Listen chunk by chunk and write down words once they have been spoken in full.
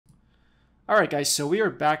Alright guys, so we are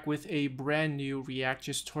back with a brand new React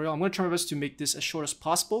tutorial. I'm going to try my best to make this as short as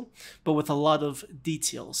possible, but with a lot of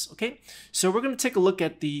details, okay? So we're going to take a look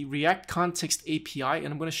at the React Context API, and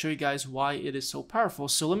I'm going to show you guys why it is so powerful.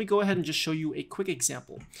 So let me go ahead and just show you a quick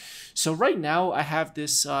example. So right now I have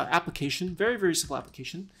this application, very simple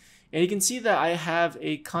application, and you can see that I have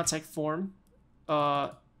a contact form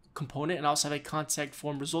component and I also have a contact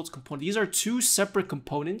form results component. These are two separate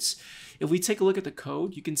components. If we take a look at the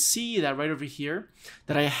code, you can see that right over here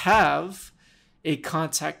that I have a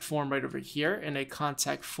contact form right over here and a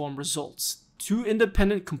contact form results. Two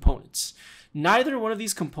independent components. Neither one of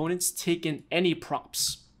these components take in any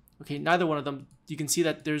props. Okay, neither one of them. You can see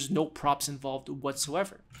that there's no props involved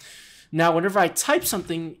whatsoever. Now, whenever I type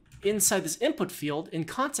something inside this input field in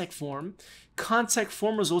contact form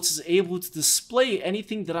results is able to display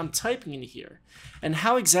anything that I'm typing in here. And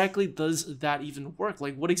how exactly does that even work?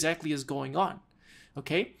 Like, what exactly is going on?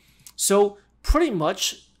 Okay, so pretty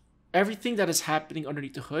much everything that is happening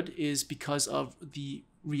underneath the hood is because of the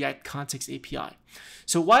React Context API.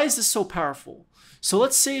 So why is this so powerful? So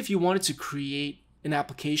let's say if you wanted to create an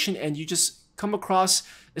application and you just come across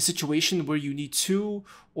a situation where you need 2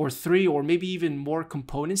 or 3 or maybe even more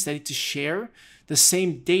components that need to share the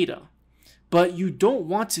same data, but you don't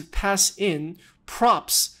want to pass in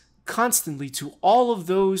props constantly to all of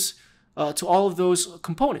those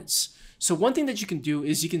components. So one thing that you can do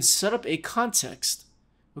is you can set up a context.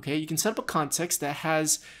 Okay, you can set up a context that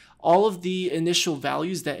has all of the initial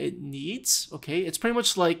values that it needs. Okay, it's pretty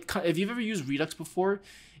much like if you've ever used Redux before,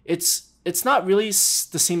 it's not really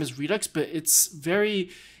the same as Redux, but it's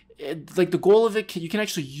like the goal of it. You can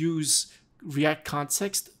actually use React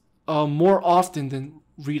Context more often than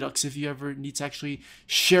Redux if you ever need to actually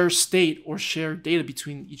share state or share data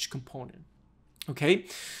between each component. Okay,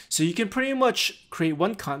 so you can pretty much create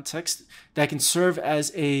one context that can serve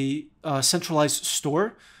as a centralized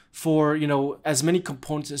store for as many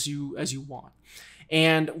components as you want.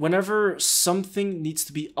 And whenever something needs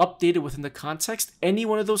to be updated within the context, any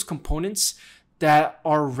one of those components that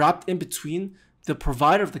are wrapped in between the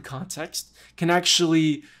provider of the context can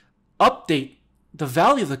actually update the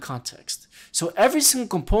value of the context. So every single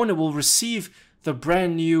component will receive the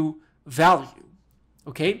brand new value.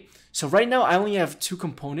 Okay, so right now I only have 2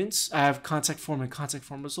 components. I have contact form and contact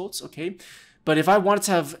form results. Okay, but if I wanted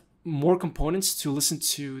to have more components to listen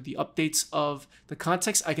to the updates of the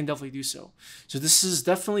context, I can definitely do so. So this is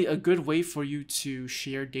definitely a good way for you to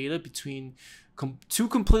share data between 2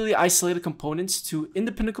 completely isolated components, 2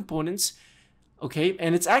 independent components. Okay,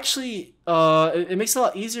 and it's actually it makes it a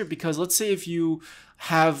lot easier because let's say if you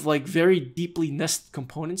have like very deeply nested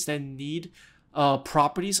components that need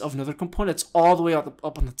properties of another component that's all the way up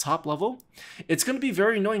on the top level, it's going to be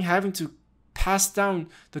very annoying having to pass down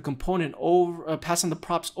the component over, pass on the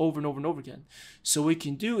props over and over and over again. So what you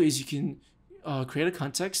can do is you can create a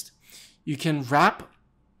context. You can wrap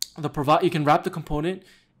the component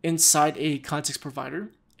inside a context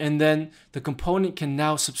provider, and then the component can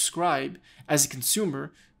now subscribe as a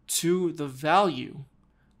consumer to the value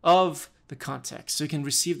of the context. So you can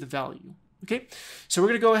receive the value. Okay, so we're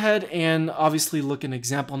going to go ahead and obviously look at an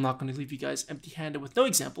example. I'm not going to leave you guys empty-handed with no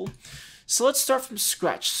example. So let's start from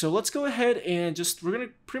scratch. So let's go ahead and we're going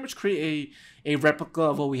to pretty much create a replica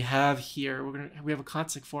of what we have here. We have a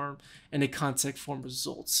contact form and a contact form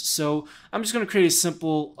results. So I'm just going to create a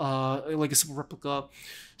simple, like a simple replica.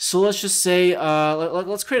 So let's just say,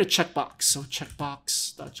 let's create a checkbox. So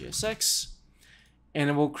checkbox.jsx, and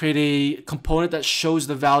then we'll create a component that shows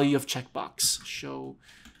the value of checkbox.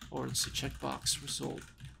 Or let's say checkbox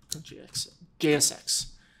result.jsx.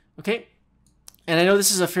 Okay. And I know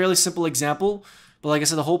this is a fairly simple example, but like I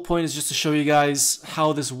said, the whole point is just to show you guys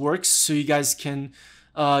how this works so you guys can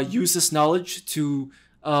use this knowledge to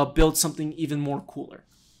build something even more cooler,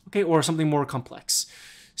 okay, or something more complex.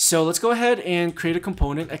 So let's go ahead and create a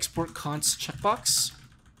component, export const checkbox.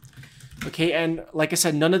 Okay, and like I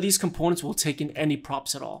said, none of these components will take in any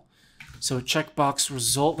props at all. So checkbox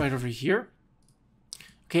result right over here.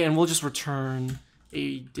 Okay, and we'll just return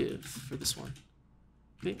a div for this one.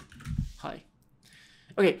 Okay, hi.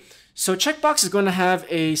 Okay, so checkbox is going to have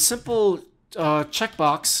a simple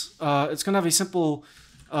checkbox. It's going to have a simple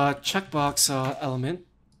checkbox element.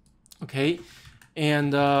 Okay,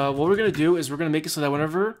 and what we're going to do is we're going to make it so that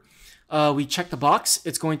whenever we check the box,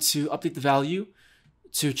 it's going to update the value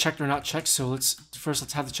to checked or not checked. So let's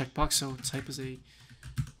have the checkbox. So type is a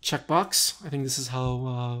checkbox. I think this is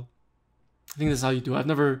how you do it. I've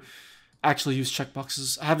never actually used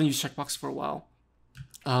checkboxes. I haven't used checkboxes for a while.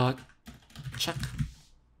 Check.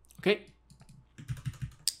 Okay.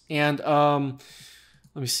 And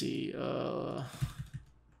let me see.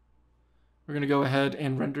 We're we're going to go ahead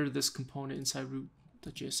and render this component inside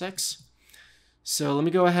root.jsx. So let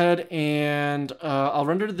me go ahead and I'll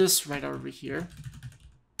render this right over here.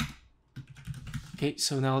 Okay,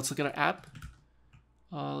 so now let's look at our app.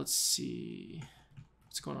 Let's see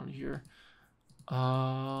what's going on here. Did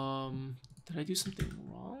I do something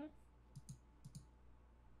wrong?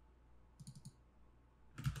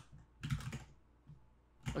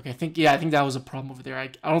 Okay, I think that was a problem over there. I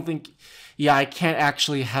don't think, yeah, I can't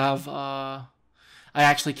actually have, I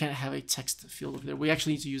actually can't have a text field over there. We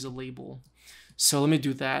actually need to use a label. So let me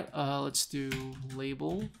do that. Let's do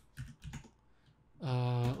label.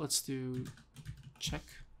 Let's do check.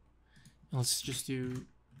 And let's just do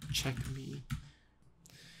check me.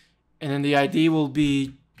 And then the ID will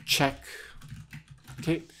be check.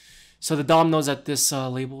 Okay, so the DOM knows that this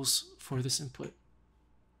labels for this input.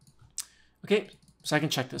 Okay, so I can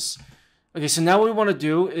check this. Okay, so now what we want to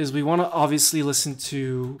do is we want to obviously listen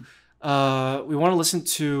to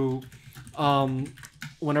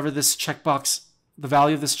whenever this checkbox, the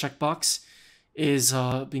value of this checkbox is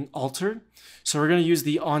being altered. So we're going to use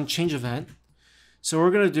the onChange event. So what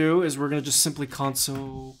we're going to do is we're going to just simply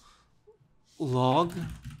console log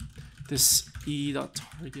this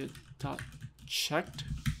e.target.checked.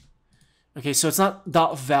 Okay, so it's not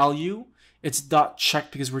 .value, it's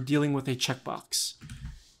 .checked because we're dealing with a checkbox.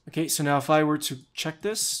 Okay, so now if I were to check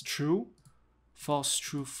this, true, false,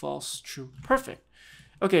 true, false, true, perfect.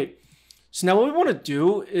 Okay, so now what we want to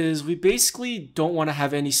do is we basically don't want to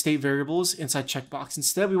have any state variables inside checkbox.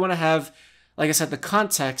 Instead, we want to have, like I said, the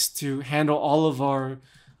context to handle all of our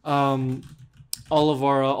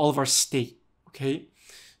state. Okay,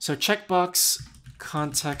 so checkbox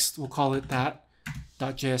context, we'll call it that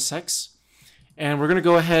 .jsx, and we're gonna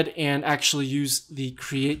go ahead and actually use the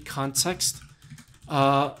create context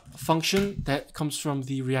function that comes from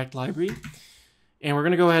the React library, and we're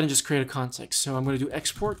gonna go ahead and just create a context. So I'm gonna do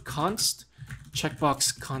export const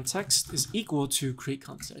checkbox context is equal to create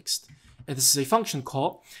context, and this is a function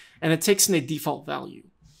call, and it takes in a default value.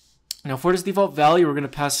 Now for this default value, we're gonna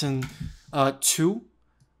pass in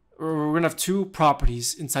we're gonna have two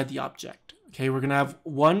properties inside the object. Okay, we're gonna have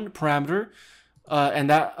one parameter, and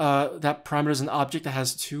that parameter is an object that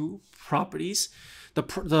has two properties.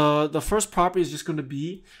 The first property is just going to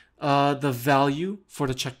be the value for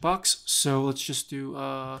the checkbox. So let's just do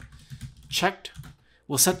checked.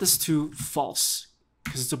 We'll set this to false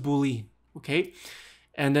because it's a boolean. Okay,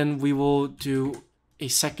 and then we will do a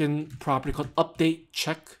second property called update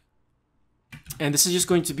check, and this is just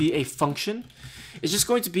going to be a function. It's just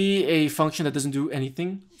going to be a function that doesn't do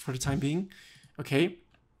anything for the time being. Okay,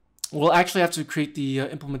 we'll actually have to create the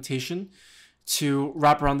implementation to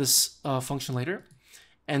wrap around this function later,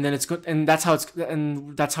 and then it's good, and that's how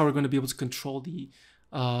we're going to be able to control the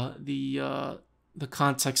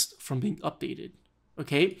context from being updated.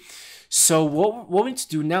 Okay, so what we need to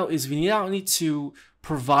do now is we now need to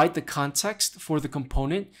provide the context for the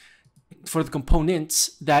components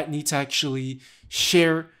that need to actually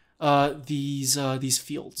share these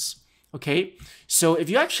fields. Okay, so if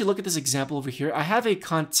you actually look at this example over here, I have a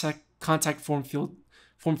contact form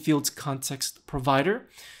fields context provider,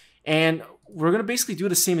 and we're gonna basically do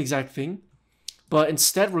the same exact thing, but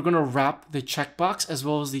instead we're gonna wrap the checkbox as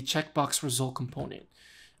well as the checkbox result component.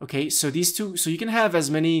 Okay, so these two, so you can have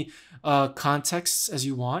as many contexts as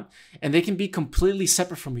you want, and they can be completely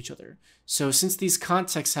separate from each other. So since these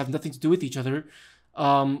contexts have nothing to do with each other,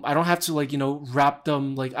 I don't have to wrap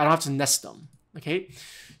them, I don't have to nest them. Okay,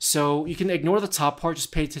 so you can ignore the top part,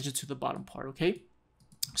 just pay attention to the bottom part. Okay,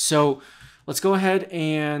 so let's go ahead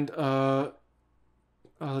and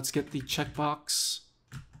let's get the checkbox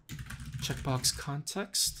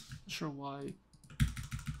context. Not sure why.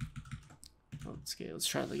 Okay, let's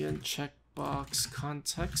try it again. Checkbox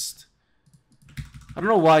context. I don't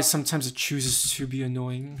know why sometimes it chooses to be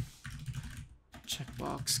annoying.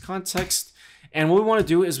 Checkbox context. And what we want to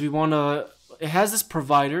do is it has this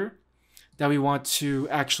provider that we want to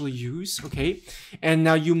actually use, okay? And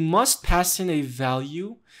now you must pass in a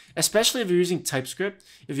value, especially if you're using TypeScript.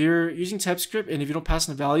 If you're using TypeScript and if you don't pass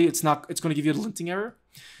in a value, it's going to give you a linting error.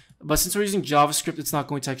 But since we're using JavaScript, it's not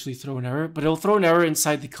going to actually throw an error, but it'll throw an error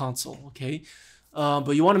inside the console, okay?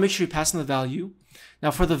 But you want to make sure you pass in the value.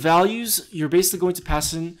 Now for the values, you're basically going to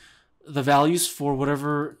pass in the values for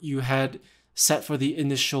whatever you had set for the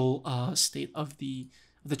initial state of the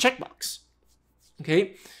checkbox.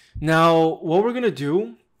 Okay, now what we're gonna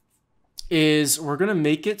do is we're gonna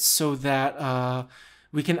make it so that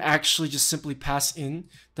we can actually just simply pass in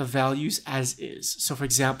the values as is. So for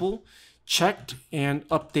example, checked and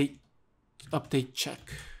update check.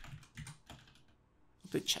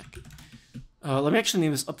 Let me actually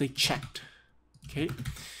name this update checked. Okay.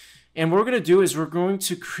 And what we're going to do is we're going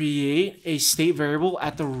to create a state variable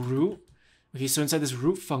at the root. Okay, so inside this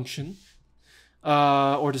root function,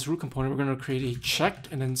 or this root component, we're going to create a checked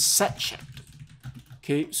and then set checked.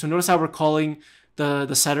 Okay, so notice how we're calling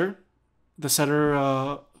the setter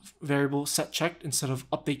variable set checked instead of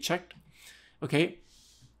update checked. Okay,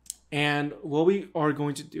 and what we are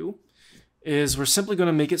going to do is we're simply going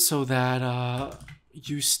to make it so that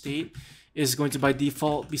use state is going to by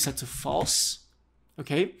default be set to false.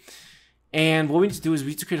 Okay, and what we need to do is we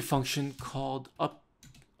need to create a function called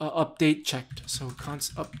update checked. So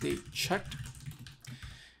const update checked,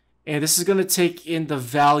 and this is going to take in the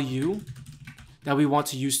value that we want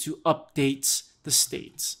to use to update the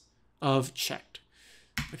states of checked.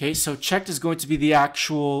 Okay, so checked is going to be the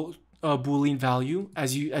actual Boolean value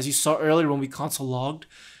as you saw earlier when we console logged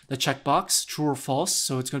the checkbox, true or false.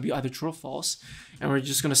 So it's going to be either true or false, and we're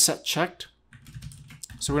just going to set checked.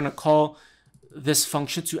 So we're going to call this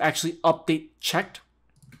function to actually update checked.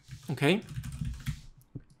 Okay,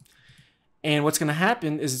 and what's going to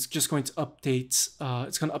happen is it's just going to update.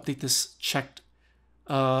 It's going to update this checked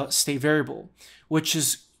state variable, which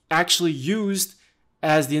is actually used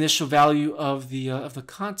as the initial value of the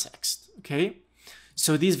context. Okay,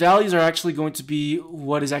 so these values are actually going to be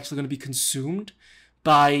what is actually going to be consumed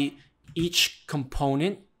by each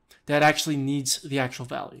component that actually needs the actual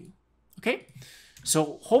value. Okay,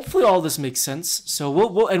 so hopefully all this makes sense. So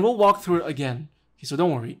we'll walk through it again. Okay, so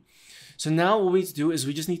don't worry. So now what we need to do is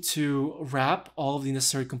we just need to wrap all of the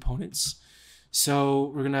necessary components.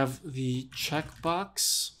 So we're gonna have the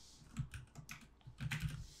checkbox,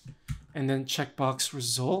 and then checkbox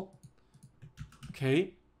result.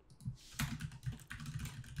 Okay.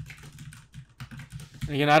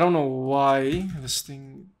 And again, I don't know why this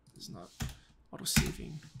thing is not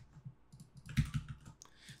auto-saving.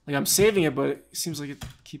 Like I'm saving it, but it seems like it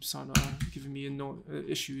keeps on giving me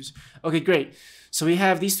issues. Okay, great. So we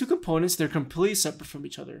have these two components. They're completely separate from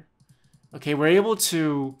each other. Okay, we're able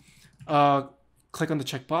to click on the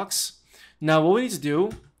checkbox. Now what we need to do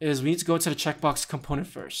is we need to go to the checkbox component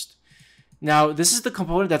first. Now this is the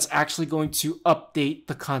component that's actually going to update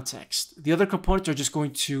the context. The other components are just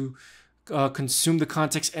going to consume the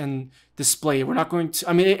context and display it. We're not going to,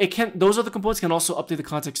 I mean, it can, those other components can also update the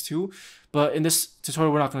context too, but in this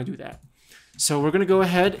tutorial, we're not going to do that. So we're going to go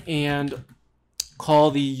ahead and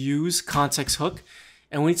call the use context hook,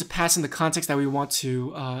 and we need to pass in the context that we want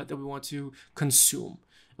to consume.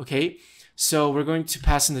 Okay, so we're going to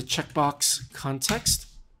pass in the checkbox context,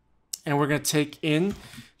 and we're going to take in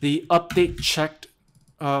the update checked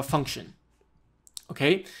function.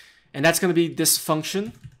 Okay, and that's going to be this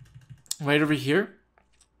function right over here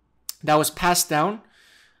that was passed down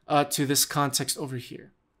to this context over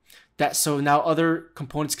here. So now other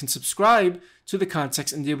components can subscribe to the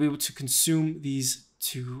context and they'll be able to consume these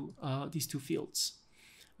two fields.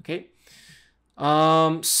 Okay.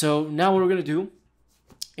 So now what we're gonna do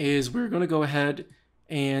is we're gonna go ahead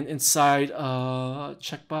and inside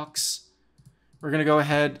checkbox, we're gonna go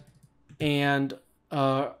ahead and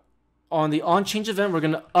on the onChange event, we're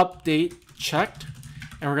gonna update checked,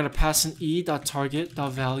 and we're gonna pass in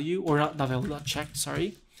e.target.value, or not .value.checked,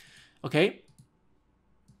 sorry. Okay.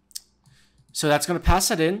 So that's gonna pass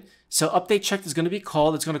that in. So update checked is gonna be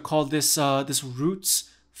called. It's gonna call this this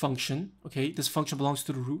roots function. Okay, this function belongs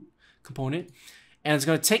to the root component, and it's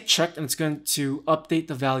gonna take checked and it's going to update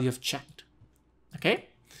the value of checked. Okay.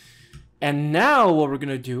 And now what we're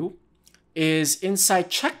gonna do is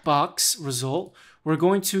inside checkbox result, we're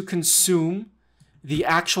going to consume the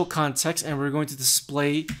actual context, and we're going to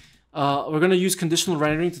display, we're going to use conditional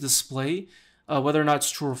rendering to display whether or not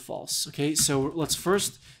it's true or false. Okay, so let's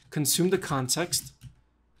first consume the context.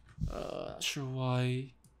 Not sure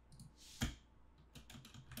why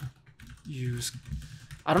use,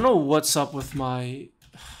 I don't know what's up with my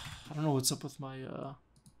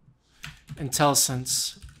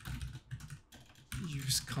IntelliSense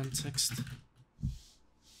use context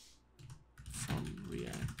from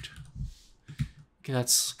React. Okay,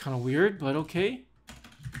 that's kind of weird, but okay.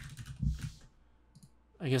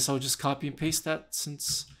 I guess I'll just copy and paste that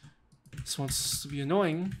since this wants to be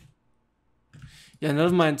annoying. Yeah, none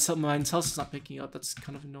of my IntelliSense is not picking up. That's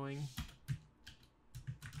kind of annoying.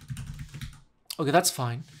 Okay, that's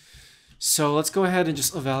fine. So let's go ahead and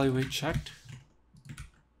just evaluate checked.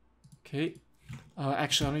 Okay.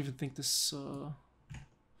 Actually, I don't even think this...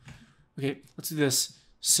 Okay, let's do this.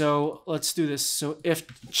 So let's do this. So if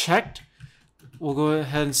checked, we'll go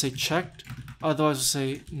ahead and say checked. Otherwise, we'll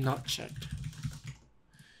say not checked.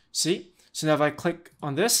 See? So now if I click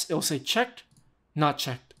on this, it will say checked, not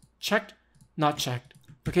checked, checked, not checked.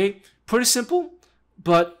 Okay? Pretty simple,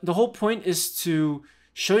 But the whole point is to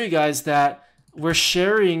show you guys that we're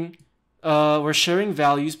sharing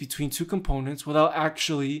values between two components without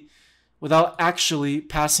actually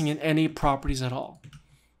passing in any properties at all.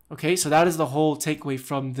 Okay, so that is the whole takeaway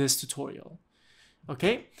from this tutorial.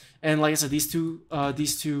 Okay, and like I said, these two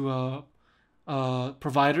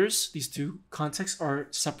providers, these two contexts are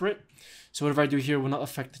separate. So whatever I do here will not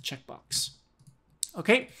affect the checkbox.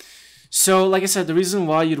 Okay, so like I said, the reason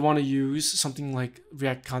why you'd want to use something like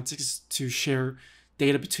React Context is to share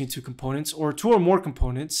data between two components or two or more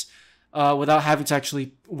components without having to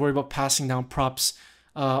actually worry about passing down props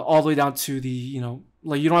all the way down to the,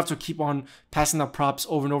 like you don't have to keep on passing down props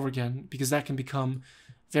over and over again, because that can become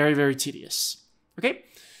very, very tedious. Okay,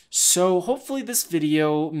 so hopefully this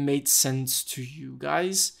video made sense to you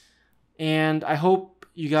guys, and I hope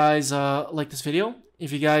you guys like this video.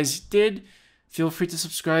 If you guys did, feel free to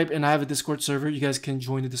subscribe, and I have a Discord server. You guys can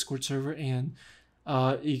join the Discord server, and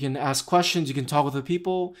you can ask questions, you can talk with the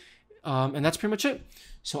people, and that's pretty much it.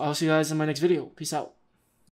 So I'll see you guys in my next video. Peace out.